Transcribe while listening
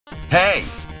Hey,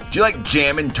 do you like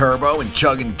jamming turbo and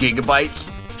chugging gigabytes?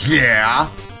 Yeah.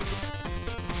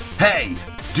 Hey,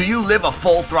 do you live a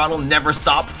full throttle, never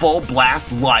stop, full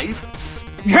blast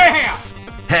life? Yeah!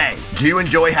 Hey, do you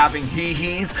enjoy having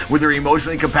hee-hees with your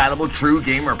emotionally compatible true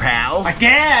gamer pals? I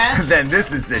guess! Then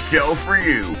this is the show for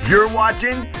you. You're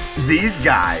watching These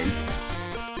Guys.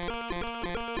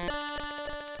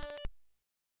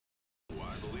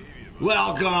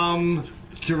 Welcome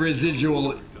to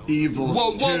Residual Evil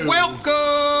 2.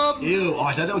 Welcome! Ew,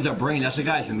 I thought that was a brain. That's the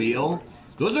guy's meal.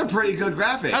 Those are pretty good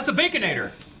graphics. That's the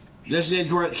Baconator. This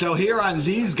is where, so here on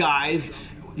These Guys,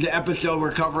 the episode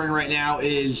we're covering right now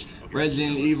is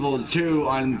Resident Evil 2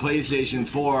 on PlayStation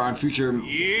 4 on Future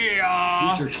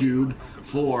Cube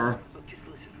 4.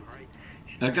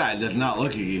 That guy does not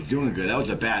look like he's doing good. That was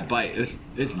a bad bite. It's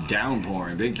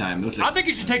downpouring big time. I think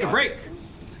you should take a break.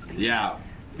 Yeah.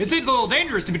 It seems a little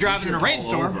dangerous to be driving in a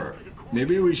rainstorm.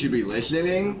 Maybe we should be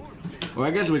listening. Well,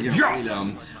 I guess we can read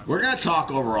them. We're going to talk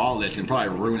over all this and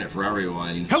probably ruin it for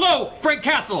everyone. Hello, Frank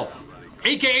Castle,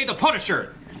 a.k.a. the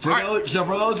Punisher. For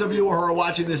those of you who are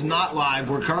watching this not live,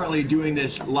 we're currently doing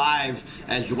this live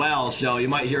as well, so you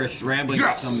might hear us rambling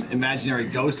with some imaginary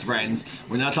ghost friends.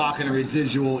 We're not talking to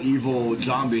residual evil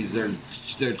zombies, they're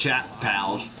chat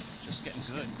pals. Just getting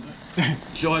good.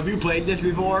 So have you played this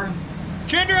before?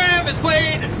 Chandram has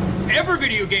played every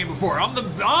video game before. I'm the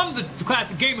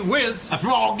classic gaming whiz.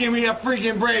 Oh, give me a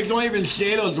freaking break. Don't even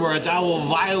say those words. I will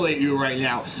violate you right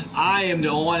now. I am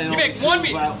the one and only. You make one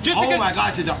beat. Oh my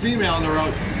gosh, there's a female on the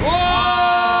road. Whoa!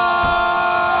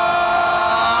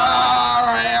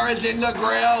 Hair is in the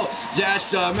grill. That's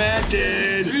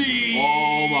demented.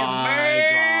 Oh my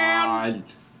god.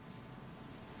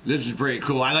 This is pretty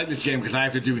cool. I like this game because I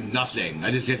have to do nothing.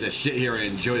 I just get to sit here and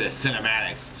enjoy the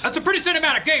cinematics. That's a pretty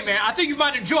cinematic game, man. I think you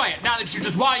might enjoy it. Now that you're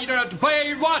just you don't have to play,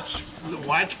 you watch.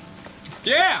 What?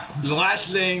 Yeah. The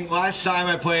last time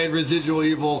I played Residual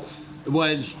Evil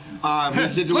was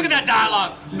Residual Look at that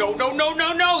dialogue. No.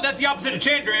 That's the opposite of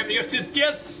Chandram. Yes.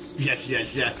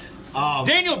 Yes.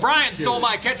 Daniel Bryan stole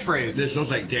my catchphrase. This looks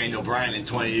like Daniel Bryan in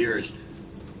 20 years.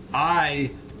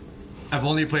 I have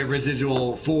only played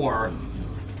Residual 4.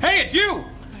 Hey, it's you!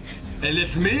 And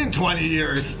it's me in 20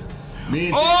 years.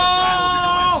 Me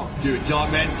and dude,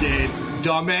 demented.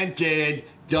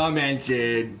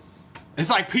 It's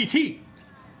like PT.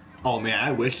 Oh man,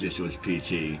 I wish this was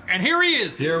PT. And here he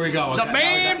is. Here we go. The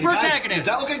main protagonist. Does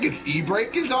that look like his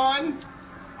e-brake is on?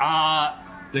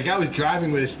 The guy was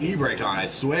driving with his e-brake on, I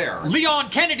swear. Leon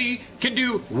Kennedy can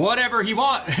do whatever he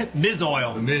wants. Miz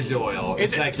Oil. Miz Oil.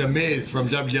 It's like the Miz from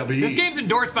WWE. This game's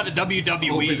endorsed by the WWE.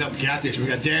 Opened up gas station. We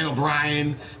got Daniel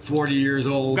Bryan, 40 years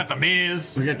old. We got the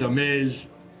Miz. We got the Miz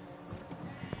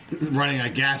running a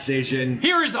gas station.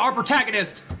 Here is our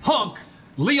protagonist, Hunk,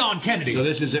 Leon Kennedy. So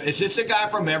is this a guy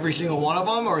from every single one of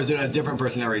them, or is it a different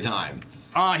person every time?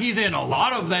 He's in a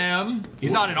lot of them.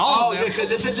 He's not in all of them. Oh,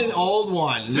 this is an old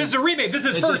one. This is a remake. This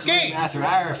is his first game. I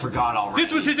forgot already.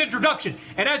 This was his introduction.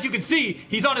 And as you can see,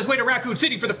 he's on his way to Raccoon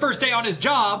City for the first day on his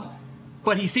job,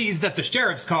 but he sees that the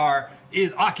sheriff's car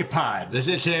is occupied. This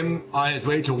is him on his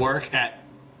way to work at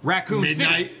Raccoon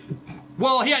midnight. City.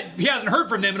 Well, he hasn't heard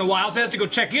from them in a while, so he has to go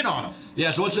check in on them.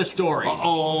 Yeah, so what's the story?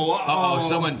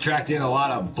 Someone tracked in a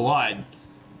lot of blood.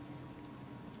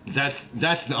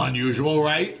 That's unusual,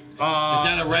 right? Is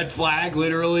that a red flag,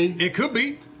 literally? It could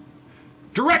be.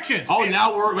 Directions. Oh,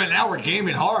 now we're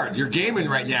gaming hard. You're gaming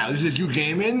right now. This is you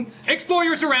gaming? Explore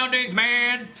your surroundings,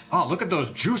 man. Oh, look at those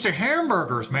juicy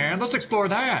hamburgers, man. Let's explore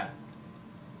that.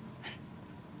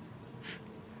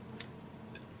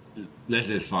 This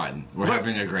is fun. We're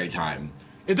having a great time.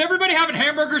 Is everybody having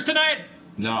hamburgers tonight?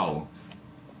 No.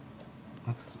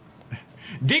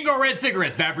 Dingo red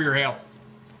cigarettes, bad for your health.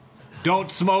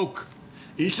 Don't smoke.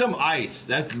 Eat some ice.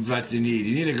 That's what you need.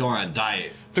 You need to go on a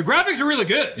diet. The graphics are really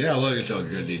good. You're not looking so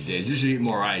good these days. You should eat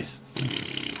more ice.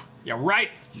 Yeah, right.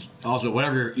 Also,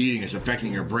 whatever you're eating is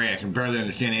affecting your brain. I can barely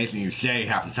understand anything you say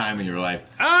half the time in your life.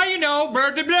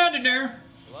 Bird to blood in there.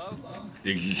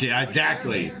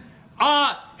 Exactly.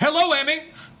 Hello,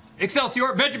 Emmy.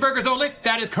 Excelsior, veggie burgers only.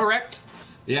 That is correct.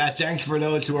 Yeah, thanks for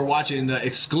those who are watching the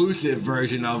exclusive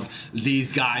version of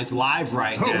These Guys Live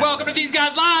right now. Welcome to These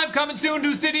Guys Live, coming soon to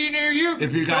a city near you.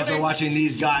 If you guys are watching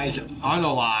These Guys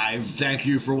unalive, thank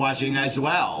you for watching as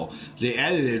well. The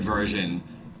edited version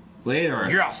later.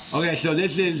 Yes. Okay, so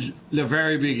this is the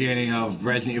very beginning of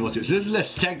Resident Evil 2. So this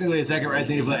is technically the second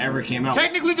Resident Evil that ever came out.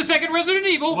 Technically the second Resident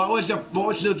Evil. What was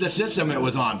the system it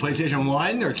was on? PlayStation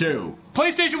 1 or 2?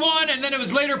 PlayStation 1, and then it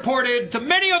was later ported to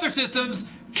many other systems,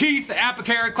 Keith,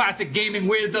 Apicary, classic gaming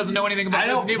whiz, doesn't know anything about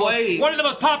Resident Evil. One of the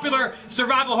most popular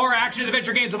survival horror action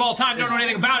adventure games of all time. Don't know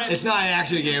anything about it. It's not an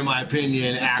action game, in my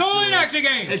opinion. It's totally an action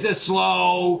game. It's a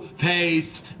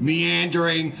slow-paced,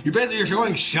 meandering. You're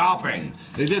going shopping.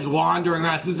 It's just wandering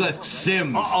around. This is like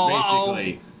Sims,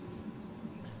 basically.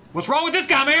 What's wrong with this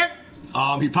guy, man?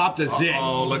 He popped a zit.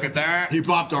 Oh, look at that. He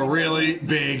popped a really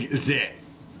big zit.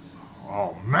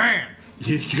 Oh, man.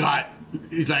 He's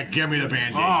like, give me the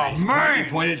Band-Aid. Oh, man. He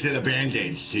pointed to the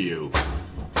Band-Aids to you.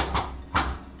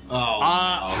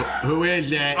 Oh, who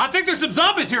is it? I think there's some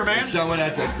zombies here, man. There's someone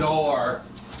at the door.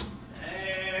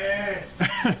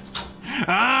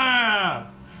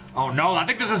 Oh, no, I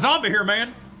think there's a zombie here,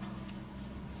 man.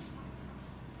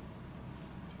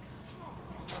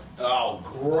 Oh,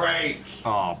 great.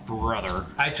 Oh, brother.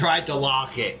 I tried to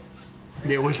lock it.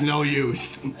 There was no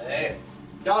use. Hey,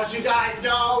 don't you guys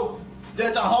know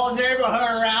there's a whole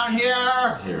neighborhood around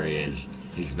here? Here he is.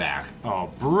 He's back. Oh,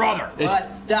 brother.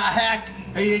 What the heck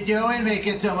are you doing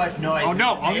making so much noise? Oh,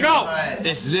 no. Oh, no.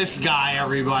 It's this guy,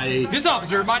 everybody. This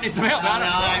officer might need some help. Now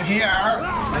that I'm here,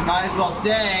 I might as well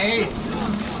stay.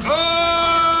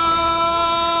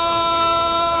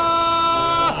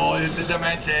 Oh, this is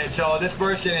demented. So this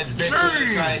person is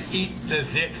basically trying to eat the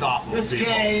zits off of This people.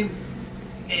 game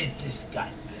is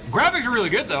disgusting. Graphics are really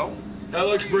good, though. That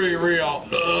looks pretty real.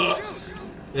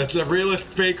 That's the realest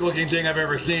fake-looking thing I've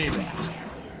ever seen.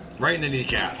 Right in the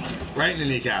kneecap. Right in the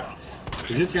kneecap.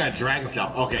 He's just gonna drag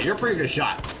himself. Okay, you're a pretty good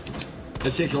shot.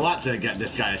 It takes a lot to get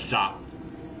this guy to stop.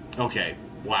 Okay,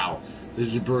 wow. This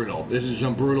is brutal. This is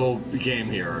some brutal game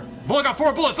here. Boy, got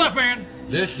 4 bullets left, man.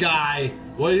 This guy,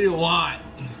 what do you want?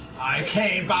 I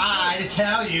came by to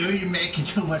tell you you're making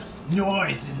too much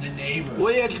noise in the neighborhood.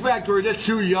 What do you expect? We're just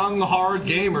two young, hard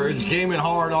gamers gaming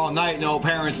hard all night. No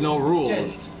parents, no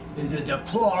rules. This is a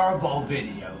deplorable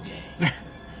video game.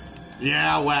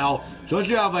 Yeah, well, don't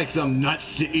you have like some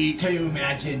nuts to eat? Can you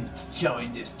imagine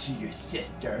showing this to your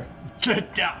sister?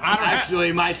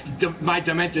 Actually, my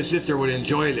demented sister would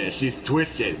enjoy this. She's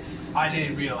twisted. I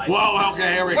didn't realize. Whoa,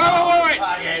 okay, here we go. Wait.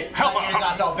 Okay, Help okay, her.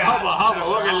 not so bad. Hubba,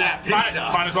 look at that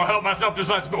pizza. Might as well help myself just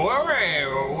like, what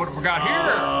have we got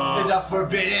here? It's a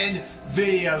forbidden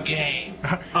video game.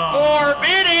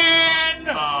 Forbidden!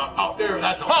 There,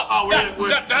 that's that's what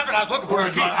I was looking for.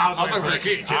 I was looking for the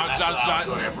key.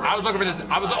 I was looking for this.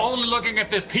 I was only looking at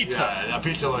this pizza. Yeah, the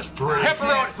pizza was pretty.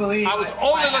 Pepperoni. I was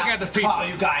only looking at this pizza. Call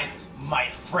you guys my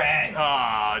friend.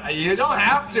 You don't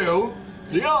have to.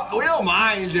 We don't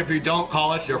mind if you don't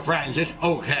call us your friends. It's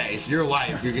okay. It's your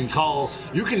life. You can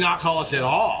not call us at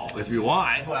all if you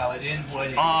want. Well, it is what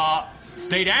it is.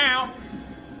 Stay down.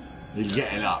 He's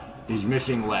getting up. He's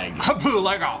missing leg. I blew a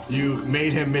leg off. You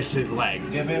made him miss his leg.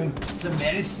 Give him some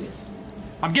medicine.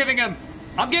 I'm giving him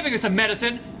some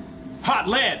medicine. Hot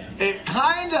lead. It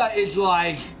kinda is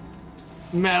like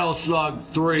Metal Slug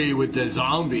 3 with the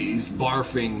zombies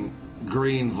barfing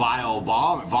green vile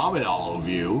vomit all over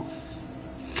you.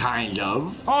 Kind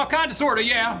of. Oh, kind of, sort of,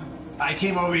 yeah. I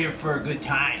came over here for a good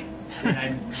time, and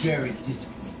I'm very disappointed.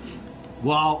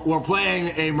 Well, we're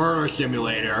playing a murder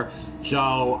simulator,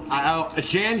 so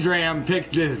Chandram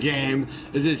picked this game.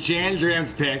 This is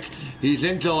Chandram's pick. He's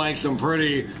into like some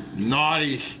pretty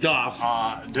naughty stuff.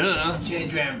 Duh.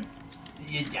 Chandram,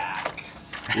 you dark.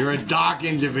 You're a dark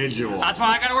individual. That's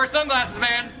why I gotta wear sunglasses,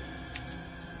 man.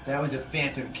 That was a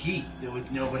phantom key. There was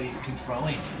nobody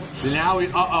controlling it. So now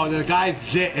the guy's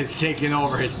zit is taking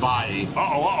over his body.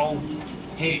 Uh-oh.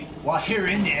 Hey, while you're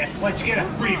in there, why don't you get a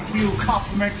free few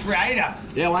complimentary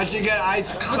items? Yeah, why don't you get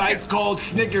ice cold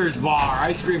Snickers bar,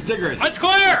 ice cream Snickers? It's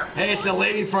clear! Hey, it's the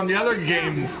lady from the other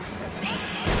games.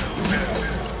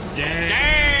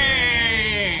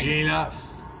 Dang! Gina.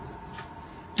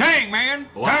 Dang, man.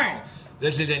 Wow. Dang.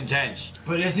 This is intense.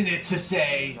 But isn't it to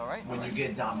say, when you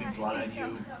get zombie blood on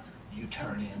you, you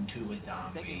turn into a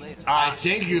zombie? I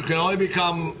think you can only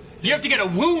become... You have to get a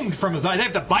wound from a zombie. They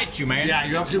have to bite you, man. Yeah,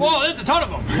 you have to... Well, there's a ton of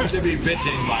them. You have to be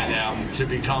bitten by them to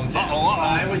become them.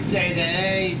 I would say that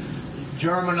any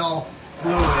germinal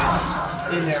fluid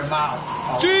in their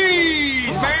mouth.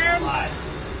 Jeez, man.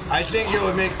 I think it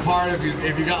would make part of you,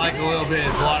 if you got like a little bit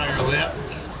of blood on your lip,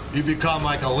 you become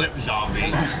like a lip zombie,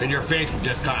 and your face would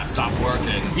just kind of stop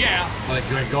working. Yeah. Like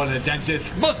you go to the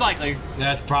dentist. Most likely.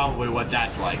 That's probably what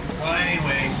that's like. Well,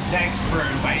 anyway, thanks for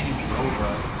inviting me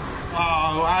over.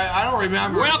 Oh, I don't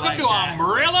remember. Welcome to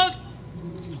Umbrella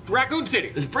Raccoon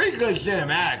City. It's pretty good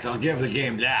cinematics. I'll give the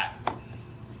game that.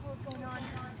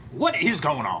 What is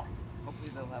going on?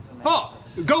 Oh,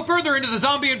 go further into the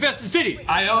zombie-infested city.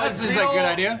 I That's a good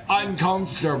idea.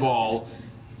 uncomfortable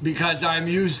because I'm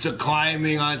used to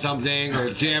climbing on something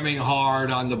or jamming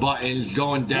hard on the buttons,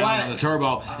 going down on the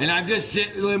turbo, and I'm just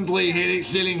simply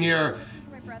sitting here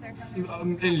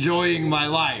enjoying my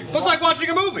life. It's like watching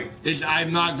a movie.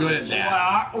 I'm not good at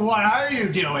that. What are you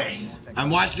doing? I'm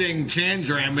watching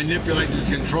Chandran manipulate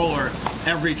the controller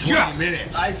every 20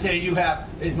 minutes. I say you have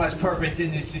as much purpose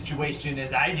in this situation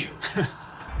as I do.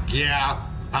 Yeah.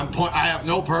 I have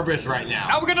no purpose right now.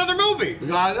 Now we got another movie.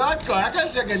 I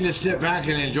guess I can just sit back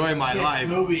and enjoy my life.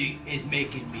 This movie is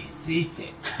making me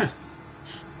seasick.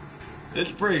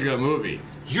 It's a pretty good movie.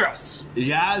 Yes.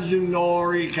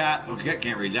 Yazunori okay,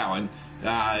 can't read that one.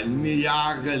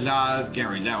 Miyagaza, can't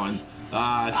read that one.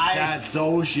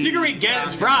 Satsushi. You can read Get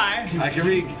Is Fry. I can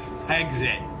read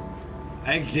Exit.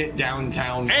 Exit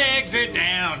Downtown. Exit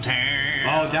Downtown.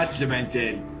 Oh, that's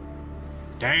cemented.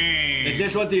 Dang. Is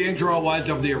this what the intro was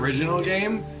of the original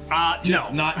game?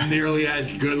 Just no. not nearly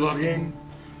as good looking?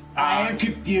 I am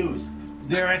confused.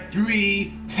 There are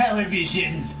 3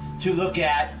 televisions to look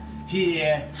at.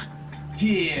 Here,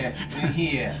 here, and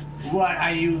here. What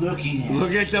are you looking at?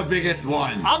 Look at the biggest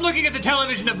one. I'm looking at the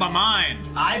television of my mind.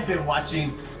 I've been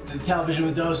watching the television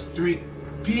with those 3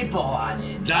 people on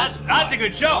it. That's a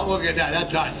good show. Don't look at that.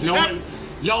 That's us.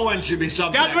 No one should be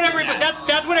subject That's what to everybody. that.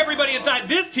 That's what everybody inside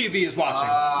this TV is watching.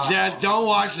 Don't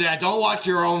watch that. Don't watch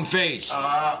your own face.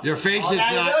 Your face is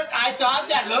not. I thought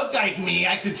that looked like me.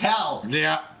 I could tell.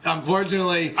 Yeah,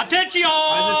 unfortunately. Attention,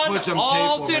 I just put some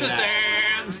all tape over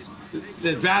citizens.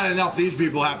 It's bad enough these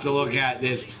people have to look at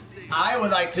this. I would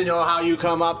like to know how you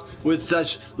come up with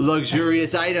such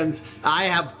luxurious items. I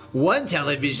have one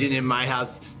television in my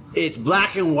house. It's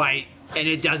black and white, and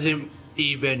it doesn't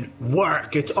even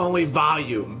work. It's only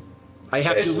volume. I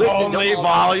have to listen only to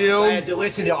volume? I have to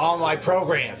listen to all my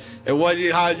programs. And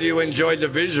how do you enjoy the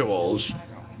visuals?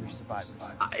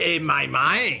 In my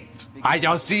mind, I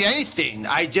don't see anything.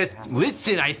 I just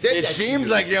listen. I said It that seems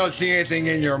like you don't see anything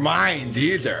in your mind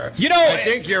either. You know, I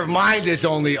think your mind is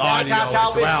only audio that's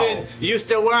how as well. television used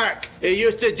to work. It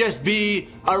used to just be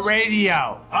a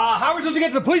radio. how are we supposed to get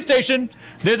to the police station?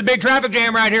 There's a big traffic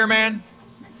jam right here, man.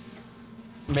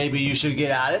 Maybe you should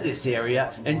get out of this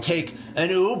area and take an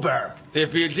Uber.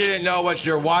 If you didn't know what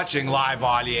you're watching, live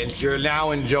audience, you're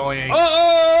now enjoying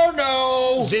Oh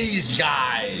no! These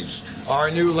Guys,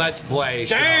 our new Let's Play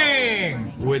show.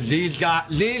 Dang! With these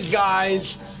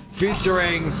guys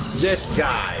featuring this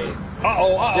guy.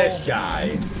 Uh-oh. This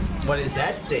guy. What does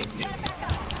that thing do?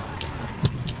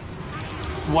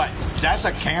 What? That's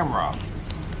a camera.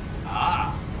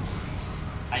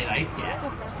 I like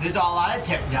that. There's a lot of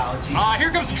technology.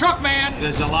 Here comes the truck man.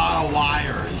 There's a lot of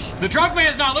wires. The truck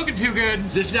man's not looking too good.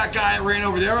 This is that guy that ran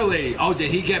over there early. Oh,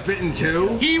 did he get bitten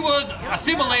too? He was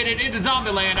assimilated into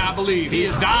Zombieland, I believe. He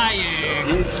is dying.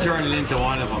 He's turning into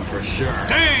one of them for sure.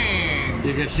 Dang!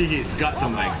 You can see he's got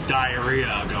some like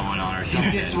diarrhea going on or If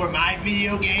something. this were my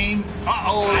video game,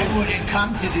 Uh-oh. I wouldn't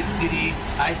come to this city.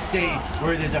 I'd stay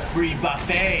where there's a free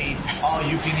buffet, all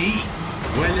you can eat.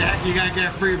 Where the heck you gotta get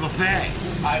a free buffet?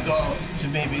 I go to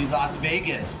maybe Las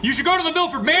Vegas You should go to the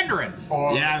Milford Mandarin.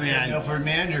 or Yeah, man. Milford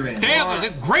Mandarin. Damn,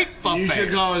 it's a great buffet. You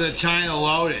should go to the China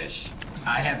Lotus.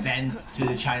 I have been to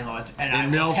the China Lotus, and I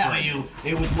In will tell Milford. you,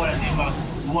 it was one of the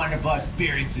most wonderful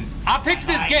experiences. I picked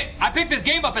this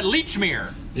game up at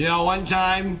Lechmere. You know, one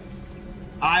time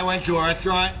I went to a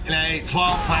restaurant and I ate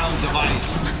 12 pounds of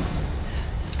ice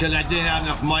because I didn't have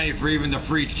enough money for even the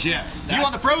free chips. You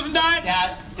on the frozen diet?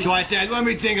 That So I said, let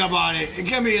me think about it.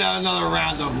 Give me another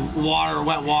round of water,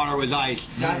 wet water with ice.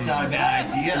 that's not a bad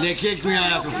idea. They kicked me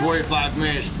out after 45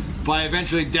 minutes, but I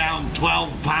eventually downed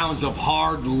 12 pounds of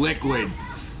hard liquid.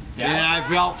 And I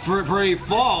felt pretty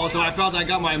full, so I felt I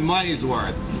got my money's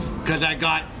worth because I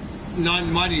got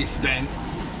none money spent,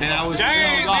 and I was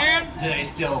Dang, filled up. man. Do they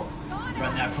still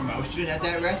run that promotion at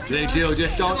that restaurant? They do.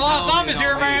 Just don't There's a lot of tell me, zombies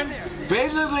here, man.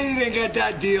 Basically, you can get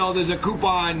that deal. There's a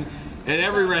coupon at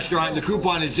every restaurant. The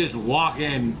coupon is just walk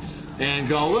in and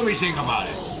go, let me think about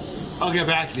it. I'll get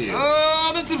back to you.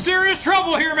 I'm in some serious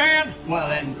trouble here, man. Well,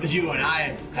 then you and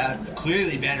I have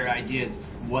clearly better ideas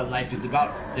what life is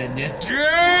about than this.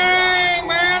 Dang,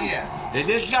 man. Yeah. And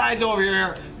this guy's over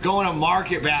here going to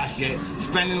Market Basket,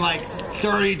 spending like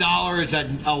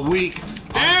 $30 a week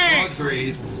Dang. on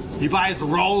groceries. He buys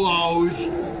Rolos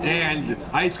and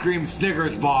ice cream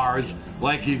Snickers bars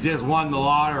like he just won the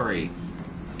lottery.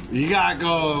 You gotta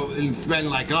go and spend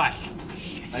like us.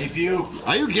 If you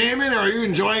Are you gaming or are you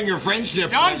enjoying your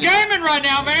friendship? I'm gaming right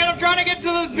now, man. I'm trying to get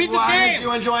to beat this Why aren't game.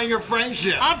 you enjoying your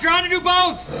friendship? I'm trying to do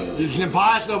both. It's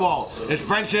impossible. It's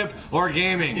friendship or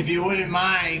gaming. If you wouldn't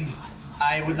mind,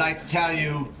 I would like to tell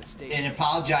you and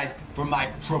apologize for my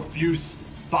profuse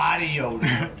body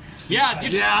odor. Yeah,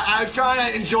 Yeah, I was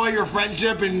trying to enjoy your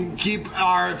friendship and keep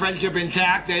our friendship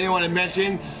intact. I didn't want to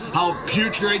mention how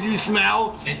putrid you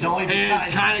smell. It's only because and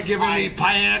it's kind of giving me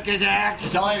panic attacks.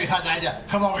 It's only because I had to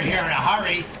come over here in a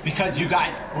hurry because you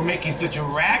guys were making such a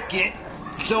racket.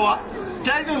 So,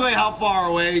 technically, how far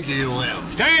away do you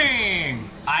live? Dang!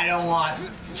 I don't want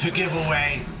to give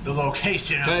away the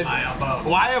location of my abode.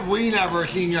 Why have we never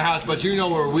seen your house, but you know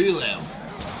where we live?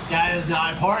 That is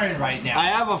not important right now. I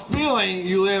have a feeling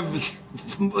you live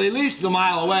at least a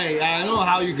mile away, and I don't know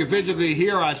how you could physically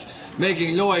hear us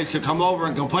making noise to come over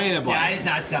and complain about That it. is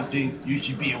not something you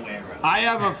should be aware of. I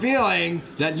have a feeling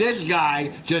that this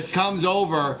guy just comes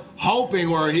over hoping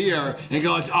we're here and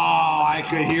goes, oh, I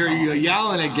could hear you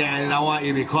yelling again and I want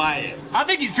you to be quiet. I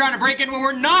think he's trying to break in when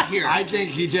we're not here. I think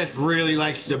he just really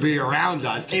likes to be around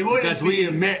us because we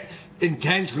emit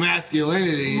intense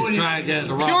masculinity. He's trying to get us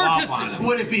to rub off on him.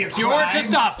 Would it be a Pure crime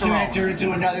testosterone. to enter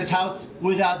into another's house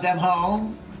without them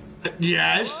home?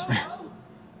 Yes.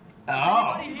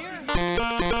 Oh.